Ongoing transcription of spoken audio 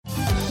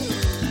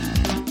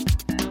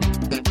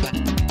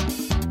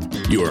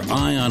Your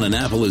Eye on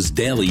Annapolis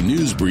daily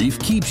news brief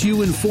keeps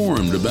you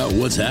informed about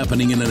what's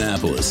happening in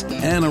Annapolis,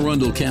 Anne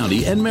Arundel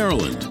County, and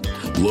Maryland.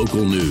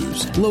 Local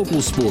news,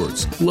 local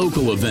sports,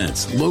 local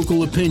events,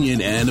 local opinion,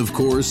 and, of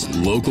course,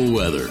 local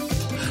weather.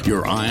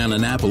 Your Eye on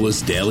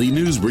Annapolis daily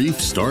news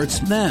brief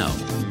starts now.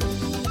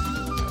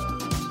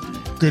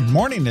 Good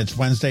morning. It's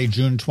Wednesday,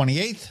 June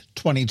 28th,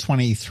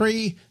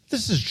 2023.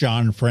 This is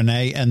John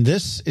Frenaye, and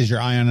this is your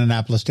Eye on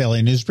Annapolis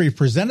Daily News Brief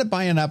presented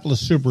by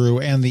Annapolis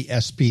Subaru and the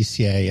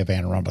SPCA of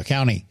Anne Arundel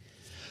County.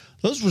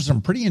 Those were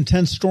some pretty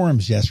intense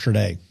storms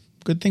yesterday.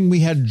 Good thing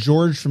we had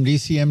George from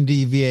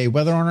DCMD VA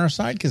Weather on our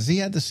side because he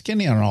had the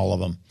skinny on all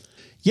of them.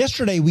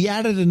 Yesterday, we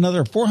added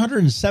another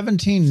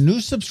 417 new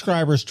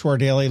subscribers to our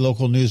daily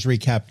local news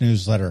recap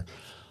newsletter.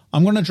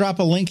 I'm going to drop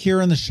a link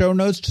here in the show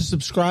notes to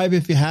subscribe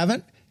if you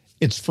haven't.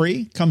 It's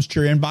free, comes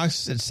to your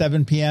inbox at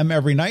 7 p.m.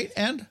 every night,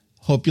 and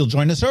hope you'll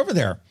join us over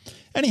there.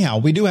 Anyhow,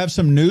 we do have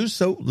some news,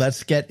 so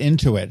let's get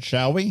into it,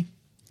 shall we?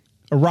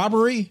 A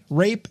robbery,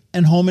 rape,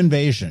 and home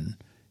invasion.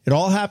 It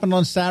all happened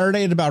on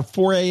Saturday at about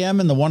 4 a.m.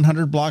 in the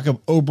 100 block of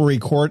Obery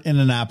Court in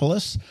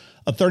Annapolis.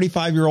 A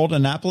 35-year-old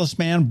Annapolis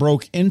man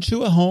broke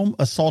into a home,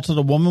 assaulted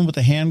a woman with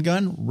a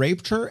handgun,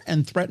 raped her,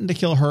 and threatened to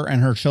kill her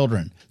and her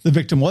children. The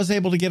victim was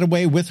able to get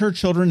away with her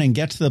children and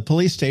get to the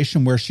police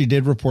station where she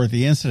did report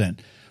the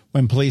incident.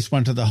 When police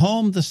went to the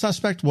home, the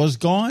suspect was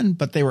gone,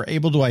 but they were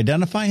able to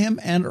identify him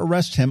and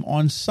arrest him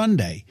on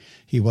Sunday.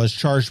 He was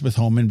charged with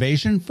home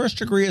invasion,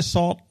 first-degree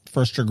assault,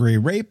 first-degree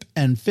rape,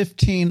 and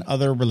 15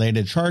 other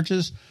related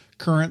charges.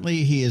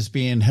 Currently, he is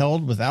being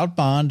held without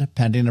bond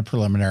pending a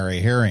preliminary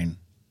hearing.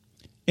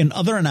 In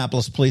other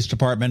Annapolis Police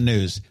Department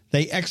news,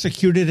 they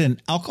executed an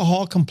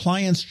alcohol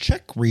compliance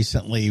check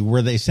recently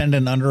where they send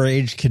an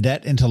underage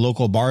cadet into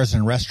local bars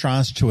and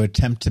restaurants to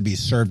attempt to be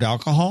served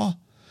alcohol.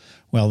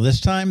 Well,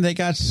 this time they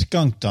got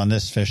skunked on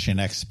this fishing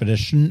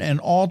expedition, and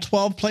all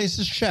 12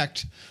 places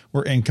checked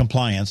were in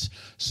compliance.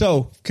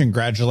 So,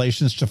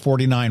 congratulations to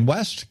 49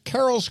 West,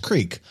 Carroll's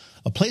Creek,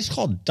 a place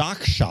called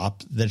Dock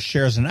Shop that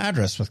shares an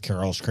address with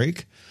Carroll's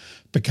Creek,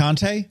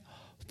 Picante,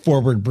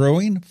 Forward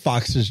Brewing,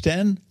 Fox's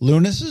Den,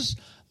 Lunis's,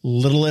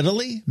 Little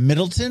Italy,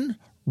 Middleton,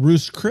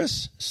 Roost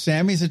Chris,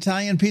 Sammy's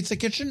Italian Pizza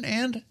Kitchen,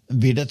 and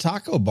Vita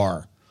Taco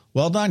Bar.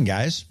 Well done,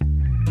 guys.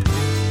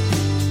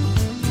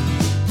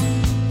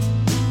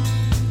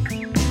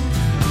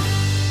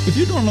 If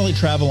you normally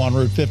travel on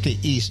Route 50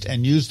 East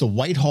and use the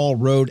Whitehall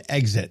Road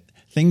exit,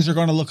 things are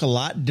going to look a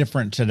lot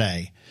different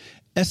today.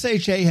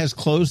 SHA has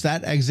closed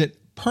that exit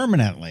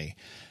permanently.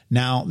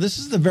 Now, this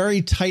is the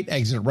very tight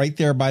exit right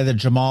there by the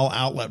Jamal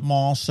Outlet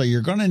Mall, so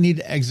you're going to need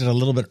to exit a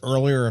little bit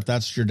earlier if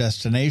that's your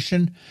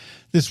destination.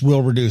 This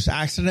will reduce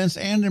accidents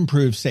and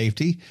improve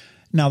safety.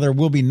 Now, there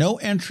will be no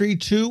entry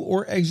to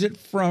or exit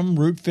from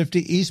Route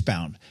 50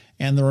 eastbound.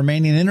 And the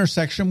remaining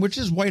intersection, which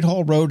is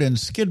Whitehall Road and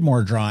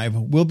Skidmore Drive,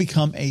 will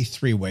become a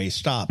three-way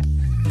stop.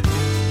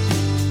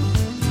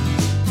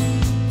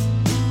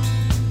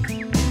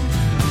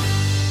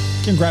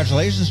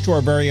 Congratulations to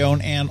our very own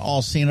Ann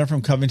Alsina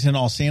from Covington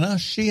Alsina.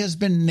 She has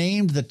been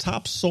named the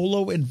top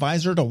solo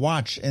advisor to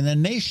watch in the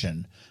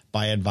nation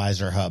by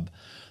Advisor Hub.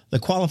 The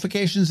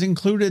qualifications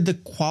included the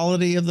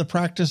quality of the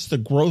practice, the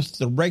growth,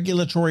 the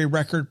regulatory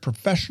record,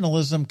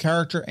 professionalism,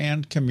 character,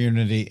 and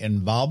community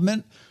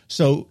involvement.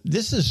 So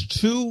this is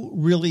two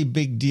really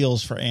big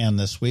deals for Ann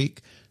this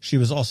week. She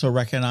was also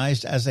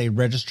recognized as a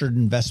registered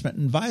investment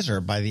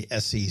advisor by the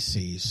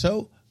SEC.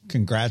 So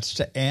congrats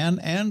to Ann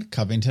and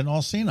Covington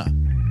Alsina.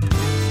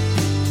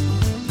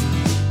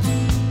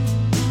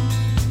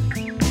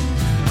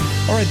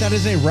 All right, that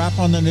is a wrap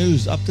on the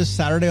news. Up this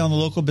Saturday on the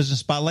Local Business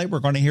Spotlight, we're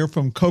going to hear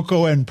from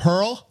Coco and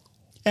Pearl.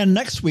 And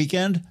next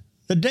weekend,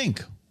 the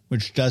Dink,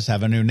 which does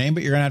have a new name,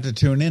 but you're going to have to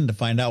tune in to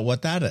find out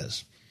what that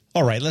is.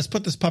 All right, let's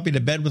put this puppy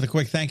to bed with a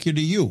quick thank you to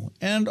you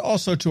and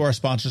also to our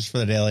sponsors for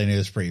the Daily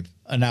News Brief.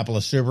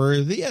 Annapolis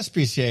Subaru, the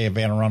SPCA of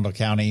Anne Arundel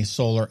County,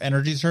 Solar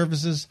Energy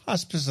Services,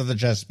 Hospice of the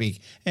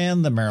Chesapeake,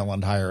 and the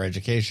Maryland Higher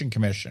Education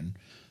Commission.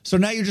 So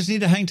now you just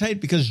need to hang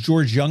tight because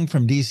George Young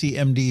from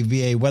DCMD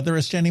VA Weather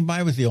is standing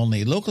by with the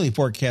only locally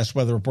forecast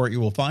weather report you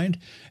will find.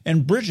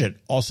 And Bridget,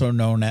 also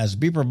known as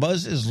Beeper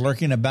Buzz, is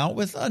lurking about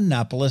with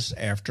Annapolis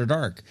After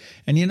Dark.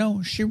 And you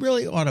know, she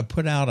really ought to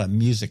put out a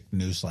music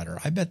newsletter.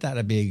 I bet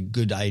that'd be a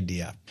good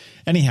idea.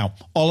 Anyhow,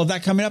 all of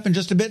that coming up in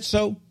just a bit,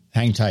 so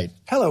hang tight.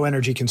 Hello,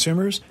 energy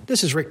consumers.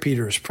 This is Rick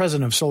Peters,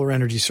 president of Solar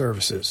Energy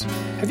Services.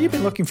 Have you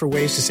been looking for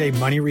ways to save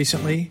money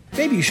recently?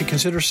 Maybe you should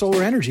consider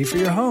solar energy for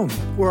your home.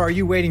 Or are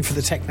you waiting for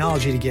the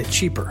technology to get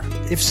cheaper?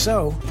 If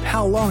so,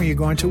 how long are you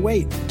going to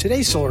wait?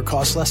 Today's solar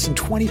costs less than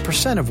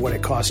 20% of what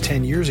it cost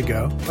 10 years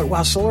ago. But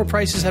while solar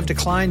prices have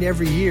declined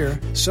every year,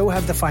 so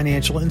have the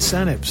financial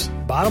incentives.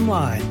 Bottom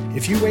line,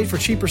 if you wait for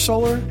cheaper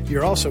solar,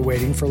 you're also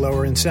waiting for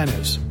lower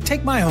incentives.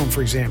 Take my home,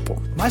 for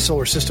example. My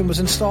solar system was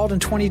installed in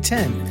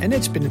 2010, and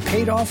it's been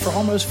paid off for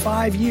almost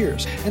 5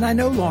 years, and I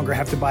no longer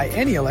have to buy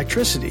any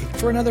electricity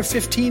for another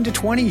 15 to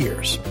 20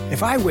 years.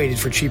 If I waited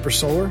for cheaper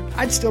solar,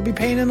 I'd still be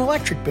paying an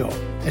electric bill.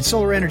 At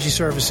Solar Energy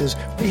Services,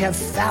 we have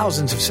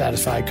thousands of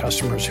satisfied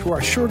customers who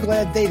are sure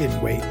glad they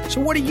didn't wait. So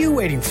what are you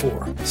waiting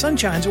for?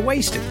 Sunshine's a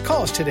wasted.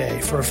 Call us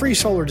today for a free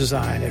solar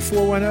design at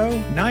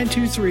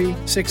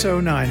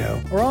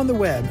 410-923-6090 or on the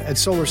web at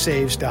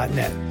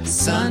solarsaves.net.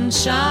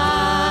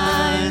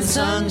 Sunshine,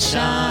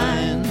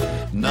 sunshine,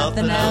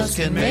 nothing else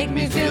can make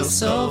me feel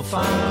so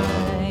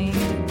fine.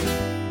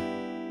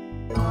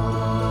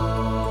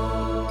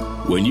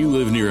 When you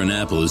live near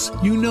Annapolis,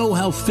 you know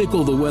how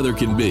fickle the weather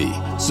can be,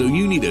 so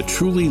you need a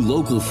truly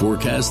local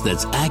forecast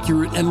that's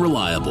accurate and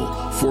reliable.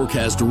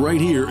 Forecast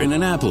right here in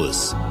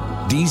Annapolis.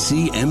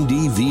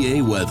 DCMD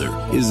VA weather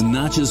is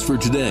not just for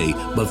today,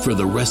 but for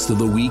the rest of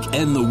the week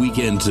and the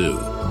weekend too.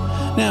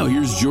 Now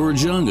here's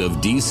George Young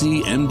of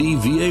DCMD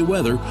VA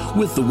weather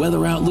with the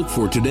weather outlook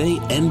for today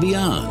and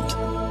beyond.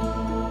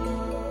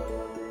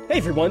 Hey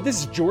everyone, this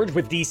is George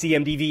with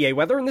DCMD VA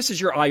weather, and this is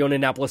your Eye on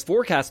Annapolis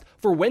forecast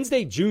for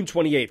Wednesday, June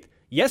 28th.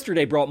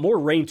 Yesterday brought more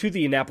rain to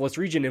the Annapolis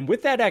region, and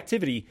with that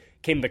activity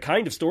came the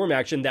kind of storm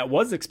action that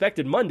was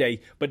expected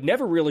Monday, but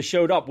never really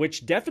showed up,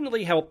 which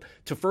definitely helped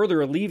to further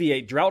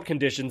alleviate drought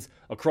conditions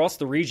across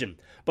the region.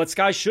 But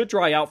skies should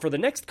dry out for the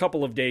next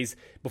couple of days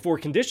before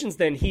conditions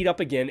then heat up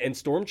again and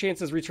storm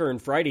chances return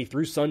Friday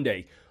through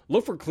Sunday.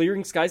 Look for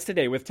clearing skies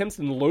today with temps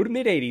in the low to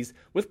mid-80s,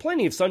 with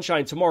plenty of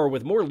sunshine tomorrow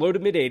with more low to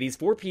mid-80s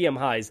 4 p.m.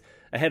 highs,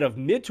 ahead of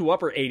mid to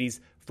upper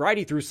 80s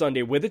Friday through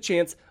Sunday with a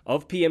chance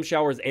of PM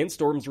showers and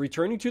storms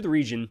returning to the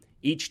region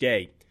each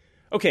day.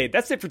 Okay,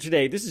 that's it for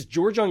today. This is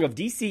George Young of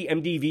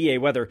DCMD VA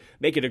Weather.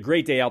 Make it a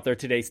great day out there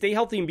today. Stay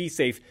healthy and be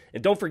safe.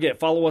 And don't forget,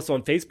 follow us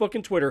on Facebook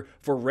and Twitter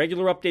for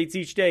regular updates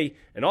each day,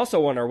 and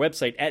also on our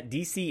website at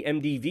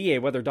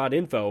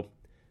dcmdvaweather.info,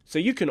 so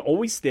you can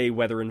always stay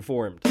weather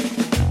informed.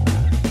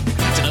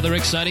 Another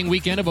exciting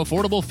weekend of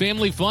affordable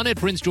family fun at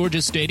Prince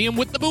George's Stadium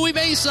with the Bowie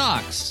Bay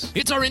Sox.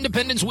 It's our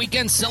Independence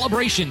Weekend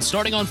celebration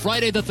starting on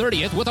Friday the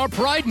 30th with our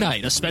Pride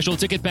Night. A special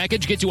ticket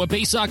package gets you a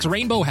Bay Sox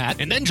rainbow hat,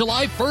 and then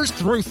July 1st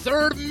through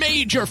 3rd,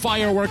 major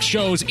fireworks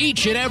shows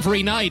each and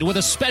every night with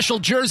a special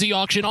jersey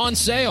auction on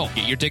sale.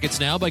 Get your tickets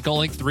now by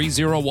calling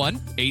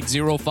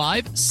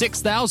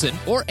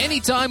 301-805-6000 or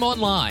anytime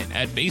online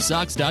at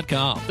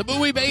baysox.com. The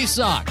Bowie Bay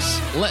Sox.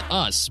 Let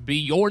us be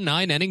your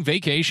 9-inning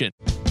vacation.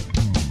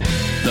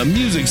 The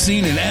music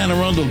scene in Anne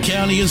Arundel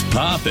County is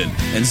popping,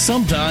 and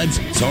sometimes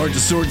it's hard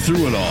to sort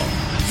through it all.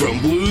 From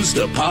blues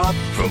to pop,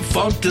 from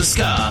funk to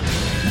ska,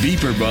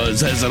 Beeper Buzz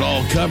has it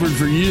all covered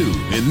for you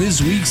in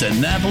this week's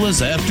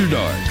Annapolis After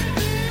Dark.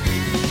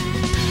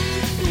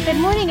 Good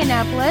morning,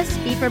 Annapolis.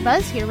 Beeper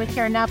Buzz here with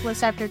your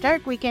Annapolis After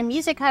Dark weekend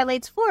music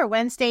highlights for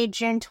Wednesday,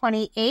 June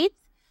 28th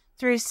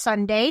through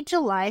Sunday,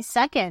 July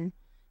 2nd.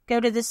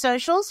 Go to the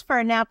socials for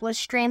Annapolis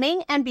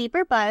Streaming and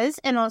Beeper Buzz,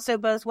 and also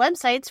both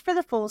websites for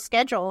the full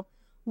schedule.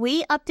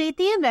 We update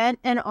the event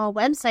and all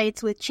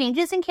websites with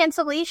changes and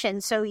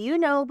cancellations so you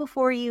know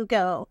before you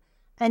go.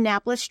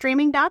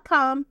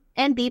 AnnapolisStreaming.com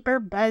and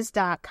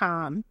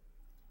BeeperBuzz.com.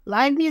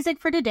 Live music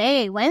for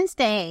today,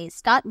 Wednesday.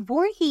 Scott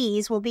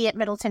Voorhees will be at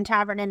Middleton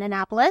Tavern in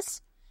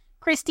Annapolis.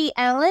 Christy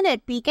Allen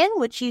at Beacon,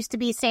 which used to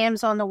be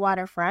Sam's on the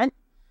Waterfront.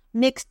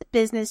 Mixed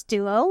Business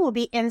Duo will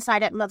be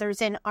inside at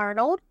Mother's in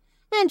Arnold.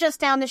 And just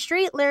down the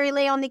street, Larry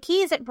lay on the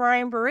keys at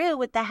Brian Baru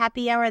with the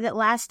happy hour that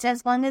lasts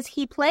as long as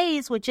he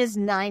plays, which is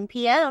 9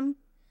 p.m.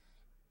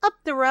 Up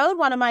the road,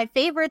 one of my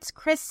favorites,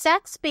 Chris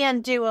Sax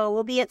Band Duo,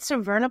 will be at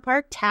Severna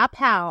Park Tap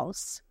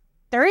House.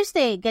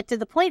 Thursday, Get to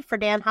the Point for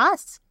Dan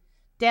Huss.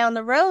 Down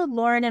the road,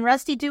 Lauren and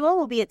Rusty Duo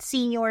will be at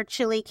Senior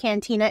Chili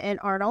Cantina in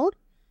Arnold.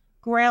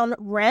 Ground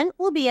Rent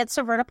will be at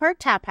Severna Park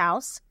Tap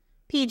House.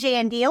 PJ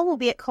and Deal will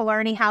be at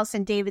Killarney House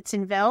in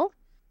Davidsonville.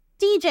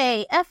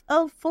 DJ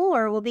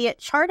FO4 will be at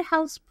Chart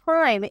House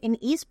Prime in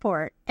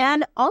Eastport.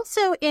 And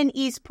also in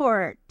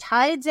Eastport,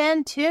 Tides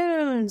and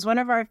Tunes, one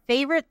of our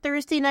favorite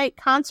Thursday night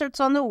concerts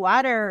on the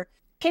water,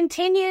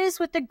 continues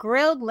with the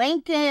Grilled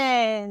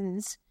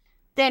Lincolns.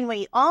 Then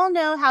we all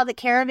know how the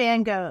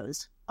caravan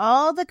goes.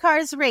 All the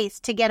cars race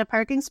to get a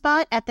parking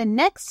spot at the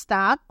next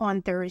stop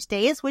on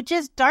Thursdays, which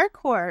is Dark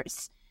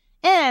Horse.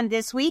 And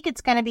this week it's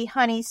going to be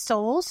Honey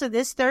Soul, so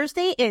this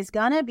Thursday is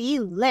going to be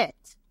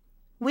lit.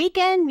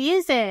 Weekend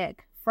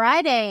music.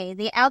 Friday,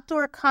 the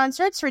outdoor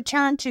concerts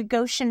return to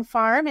Goshen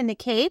Farm in the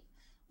Cape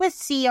with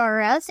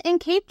CRS and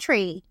Cape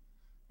Tree.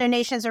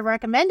 Donations are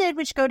recommended,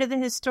 which go to the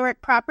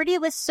historic property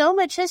with so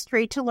much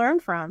history to learn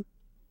from.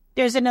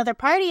 There's another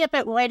party up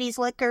at Whitey's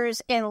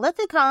Liquors in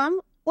Lithicum.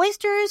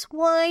 Oysters,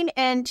 Wine,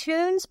 and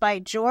Tunes by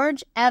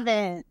George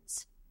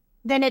Evans.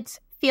 Then it's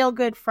Feel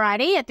Good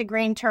Friday at the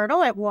Green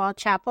Turtle at Wall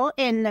Chapel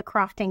in the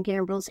Crofton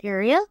Gambrels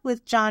area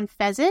with John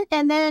Pheasant,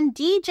 and then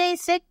DJ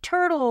Sick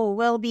Turtle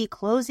will be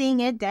closing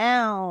it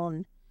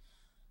down.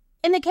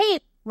 In the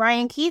Cape,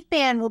 Ryan Keith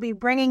Band will be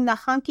bringing the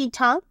Honky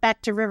Tonk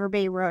back to River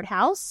Bay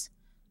Roadhouse.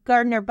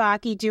 Gardner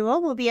Baki Duo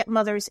will be at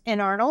Mother's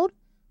in Arnold.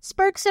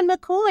 Sparks and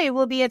McCoy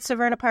will be at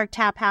Severna Park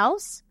Tap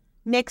House.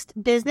 Mixed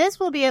Business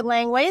will be at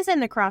Langways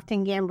in the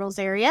Crofton Gambrels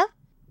area.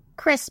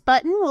 Chris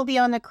Button will be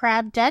on the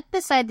crab deck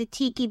beside the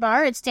Tiki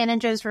Bar at Stan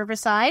and Joe's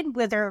Riverside,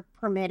 weather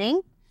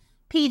permitting.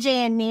 PJ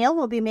and Neil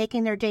will be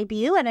making their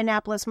debut at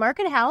Annapolis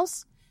Market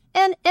House.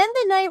 And end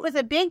the night with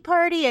a big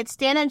party at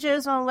Stan &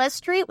 Joe's on West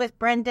Street with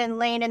Brendan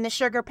Lane and the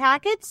Sugar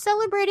Packets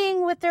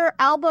celebrating with their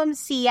album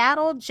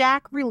Seattle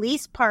Jack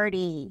release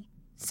party.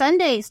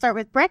 Sunday, start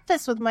with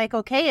breakfast with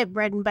Michael K. at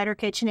Bread and Butter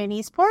Kitchen in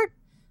Eastport.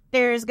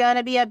 There's going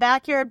to be a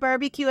backyard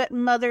barbecue at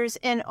Mother's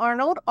in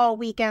Arnold all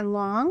weekend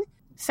long.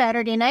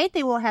 Saturday night,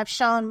 they will have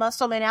Sean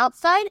Musselman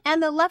outside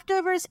and the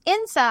leftovers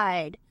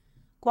inside.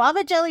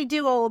 Guava Jelly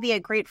Duo will be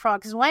at Great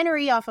Frogs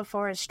Winery off of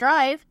Forest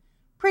Drive.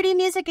 Pretty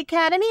Music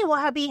Academy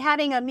will be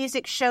having a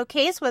music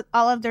showcase with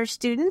all of their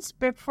students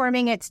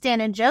performing at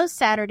Stan & Joe's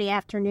Saturday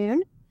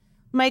afternoon.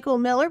 Michael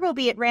Miller will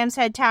be at Ram's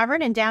Head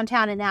Tavern in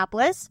downtown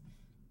Annapolis.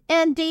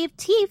 And Dave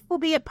Teef will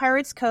be at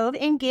Pirates Cove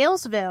in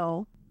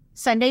Galesville.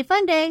 Sunday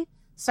Fun Day.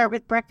 Start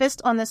with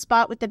breakfast on the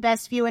spot with the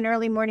best view and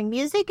early morning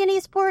music in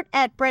Eastport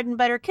at Bread and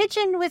Butter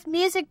Kitchen with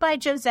music by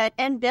Josette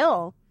and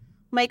Bill.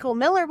 Michael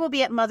Miller will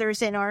be at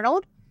Mother's in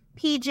Arnold.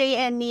 PJ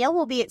and Neil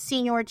will be at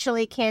Senior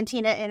Chili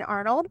Cantina in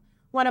Arnold.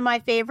 One of my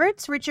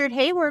favorites, Richard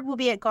Hayward, will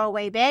be at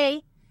Galway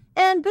Bay.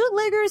 And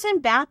Bootleggers and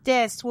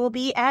Baptist will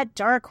be at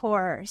Dark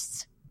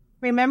Horse.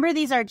 Remember,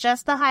 these are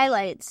just the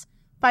highlights.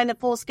 Find the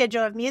full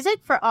schedule of music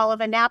for all of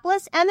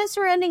Annapolis and the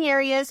surrounding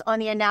areas on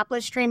the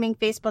Annapolis Streaming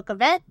Facebook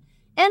event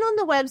and on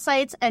the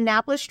websites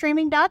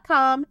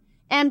AnnapolisStreaming.com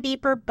and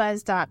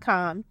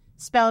BeeperBuzz.com,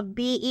 spelled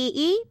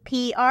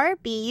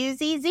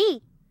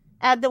BeePrbuzz.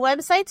 Add the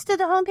websites to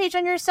the homepage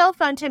on your cell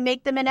phone to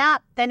make them an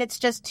app. Then it's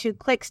just 2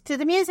 clicks to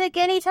the music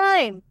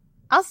anytime.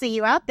 I'll see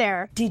you out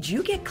there. Did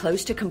you get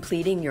close to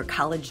completing your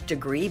college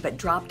degree but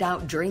dropped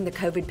out during the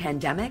COVID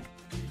pandemic?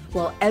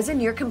 Well, as a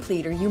near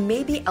completer, you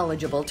may be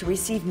eligible to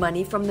receive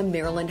money from the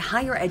Maryland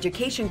Higher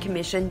Education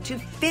Commission to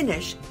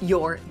finish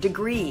your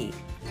degree.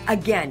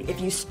 Again, if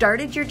you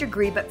started your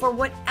degree but for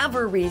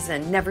whatever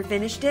reason never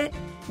finished it,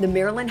 the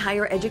Maryland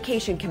Higher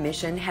Education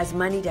Commission has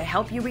money to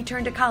help you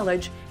return to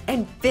college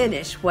and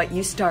finish what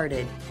you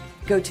started.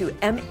 Go to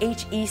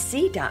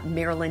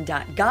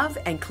mhec.maryland.gov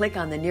and click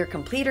on the Near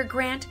Completer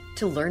grant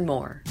to learn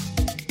more.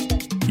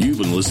 You've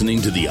been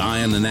listening to the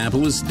Eye on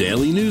Annapolis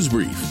Daily News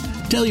Brief.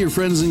 Tell your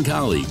friends and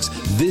colleagues,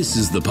 this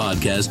is the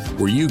podcast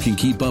where you can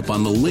keep up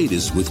on the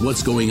latest with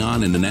what's going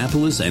on in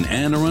Annapolis and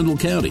Anne Arundel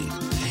County.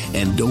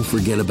 And don't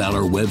forget about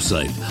our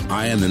website,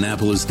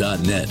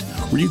 eyeonannapolis.net,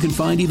 where you can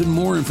find even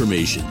more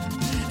information.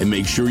 And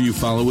make sure you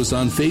follow us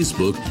on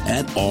Facebook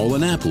at All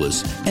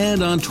Annapolis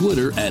and on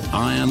Twitter at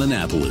Eye on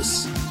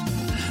Annapolis.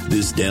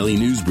 This Daily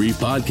News Brief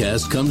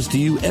podcast comes to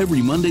you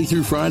every Monday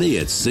through Friday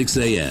at 6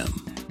 a.m.